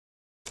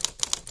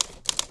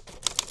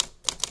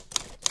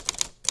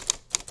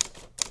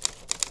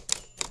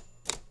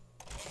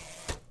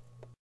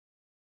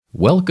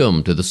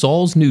Welcome to the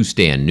Saul's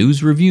Newsstand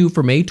News Review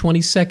for May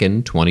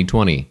 22,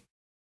 2020.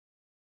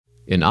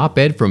 An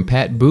op-ed from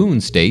Pat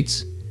Boone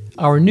states,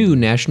 "Our new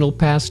national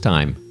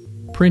pastime,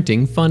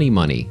 printing funny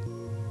money."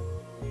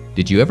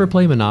 Did you ever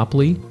play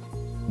Monopoly?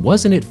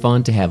 Wasn't it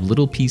fun to have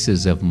little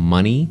pieces of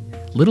money,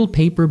 little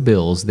paper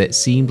bills that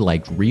seemed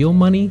like real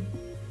money?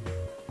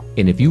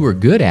 And if you were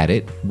good at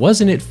it,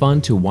 wasn't it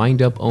fun to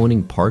wind up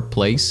owning Park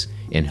Place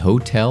and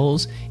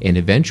hotels and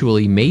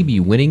eventually maybe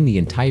winning the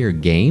entire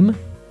game?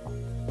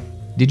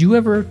 Did you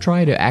ever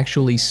try to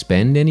actually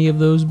spend any of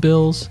those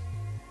bills?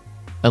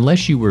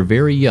 Unless you were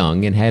very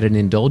young and had an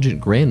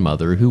indulgent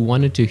grandmother who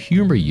wanted to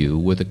humor you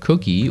with a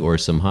cookie or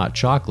some hot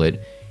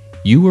chocolate,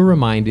 you were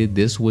reminded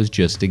this was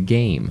just a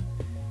game,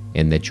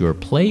 and that your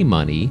play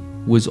money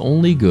was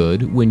only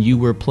good when you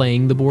were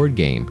playing the board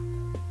game.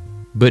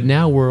 But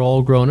now we're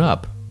all grown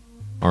up,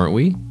 aren't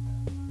we?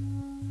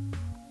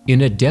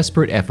 In a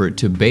desperate effort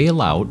to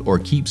bail out or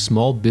keep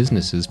small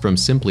businesses from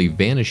simply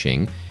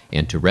vanishing,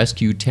 and to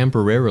rescue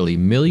temporarily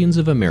millions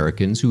of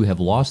Americans who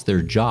have lost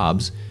their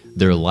jobs,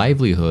 their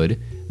livelihood,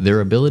 their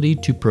ability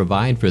to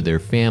provide for their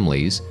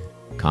families,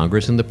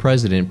 Congress and the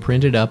President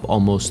printed up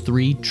almost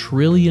 $3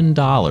 trillion,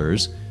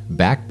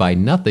 backed by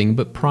nothing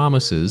but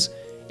promises,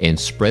 and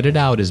spread it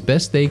out as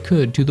best they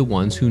could to the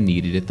ones who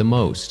needed it the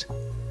most.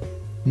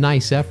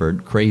 Nice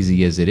effort,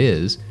 crazy as it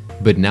is,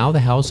 but now the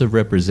House of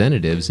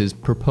Representatives is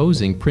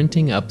proposing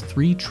printing up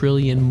 $3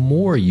 trillion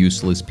more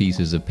useless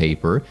pieces of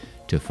paper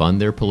to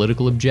fund their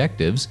political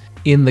objectives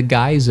in the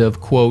guise of,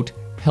 quote,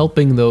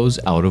 helping those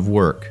out of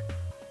work.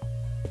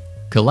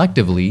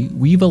 Collectively,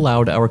 we've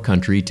allowed our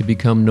country to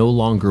become no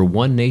longer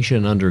one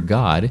nation under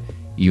God,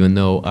 even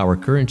though our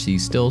currency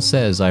still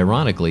says,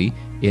 ironically,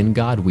 in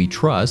God we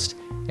trust,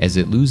 as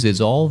it loses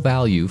all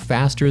value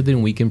faster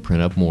than we can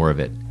print up more of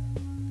it.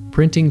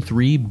 Printing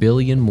 3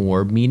 billion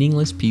more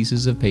meaningless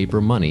pieces of paper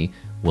money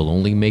will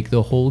only make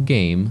the whole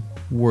game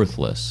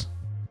worthless.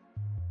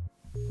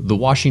 The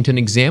Washington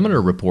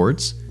Examiner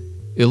reports,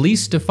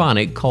 Elise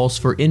Stefanik calls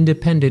for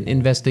independent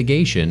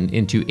investigation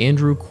into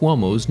Andrew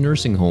Cuomo's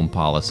nursing home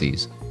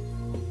policies.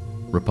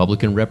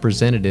 Republican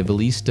Representative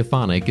Elise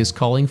Stefanik is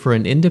calling for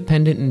an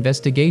independent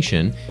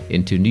investigation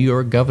into New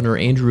York Governor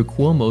Andrew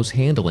Cuomo's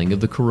handling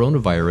of the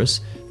coronavirus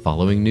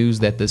following news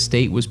that the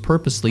state was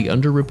purposely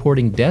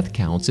underreporting death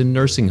counts in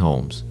nursing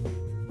homes.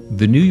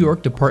 The New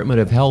York Department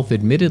of Health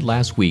admitted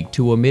last week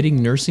to omitting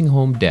nursing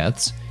home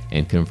deaths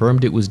and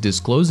confirmed it was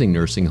disclosing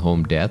nursing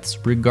home deaths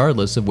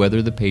regardless of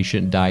whether the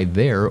patient died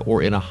there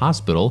or in a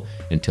hospital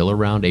until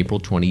around April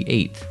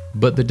 28th.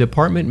 But the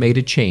department made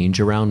a change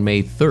around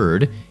May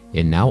 3rd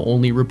and now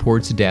only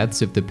reports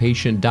deaths if the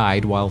patient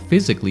died while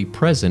physically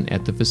present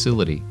at the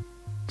facility.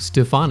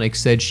 Stefanik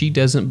said she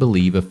doesn't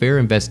believe a fair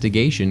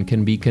investigation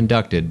can be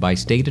conducted by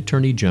State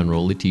Attorney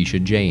General Letitia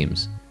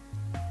James.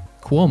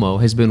 Cuomo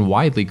has been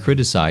widely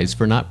criticized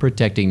for not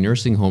protecting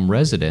nursing home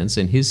residents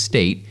in his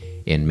state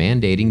and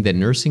mandating that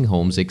nursing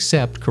homes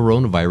accept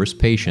coronavirus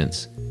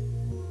patients.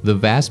 The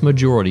vast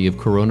majority of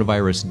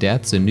coronavirus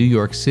deaths in New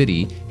York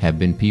City have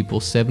been people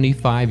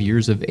 75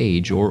 years of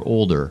age or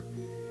older.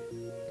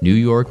 New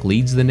York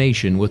leads the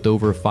nation with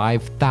over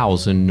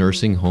 5,000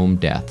 nursing home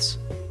deaths.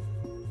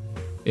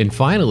 And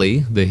finally,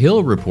 The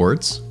Hill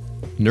reports,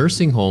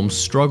 nursing homes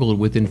struggled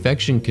with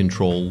infection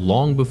control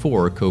long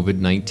before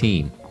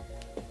COVID-19.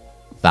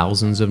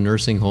 Thousands of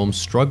nursing homes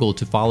struggled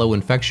to follow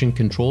infection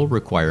control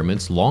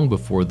requirements long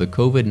before the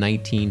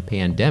COVID-19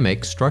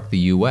 pandemic struck the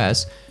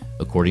U.S.,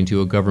 according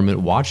to a government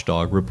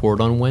watchdog report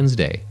on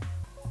Wednesday.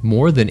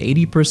 More than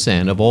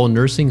 80% of all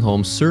nursing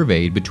homes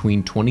surveyed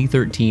between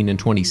 2013 and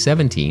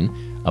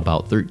 2017,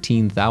 about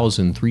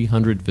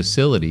 13,300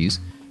 facilities,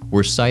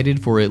 were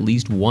cited for at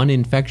least one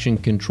infection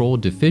control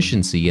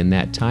deficiency in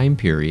that time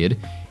period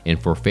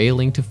and for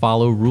failing to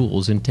follow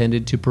rules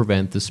intended to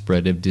prevent the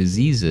spread of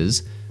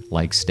diseases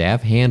like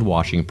staff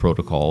hand-washing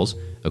protocols,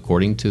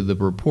 according to the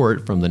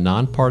report from the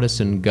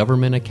Nonpartisan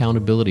Government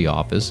Accountability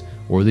Office,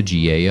 or the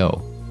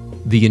GAO.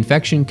 The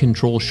infection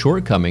control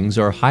shortcomings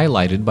are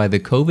highlighted by the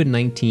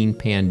COVID-19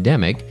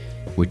 pandemic,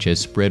 which has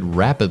spread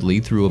rapidly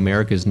through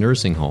America's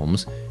nursing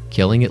homes,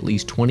 killing at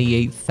least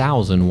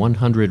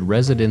 28,100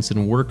 residents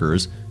and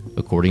workers,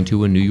 according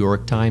to a New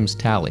York Times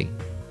tally.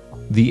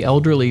 The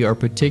elderly are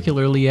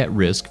particularly at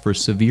risk for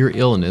severe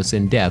illness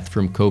and death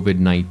from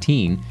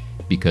COVID-19,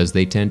 because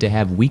they tend to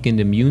have weakened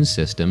immune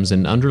systems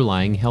and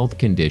underlying health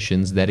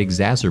conditions that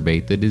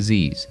exacerbate the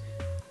disease.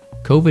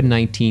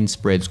 COVID-19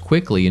 spreads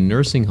quickly in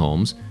nursing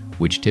homes,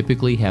 which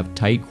typically have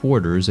tight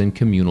quarters and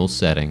communal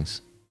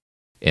settings.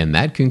 And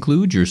that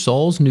concludes your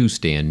Saul's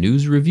Newsstand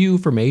News Review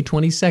for May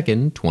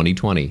 22,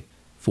 2020.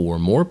 For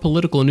more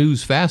political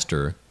news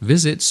faster,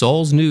 visit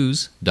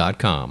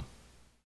saulsnews.com.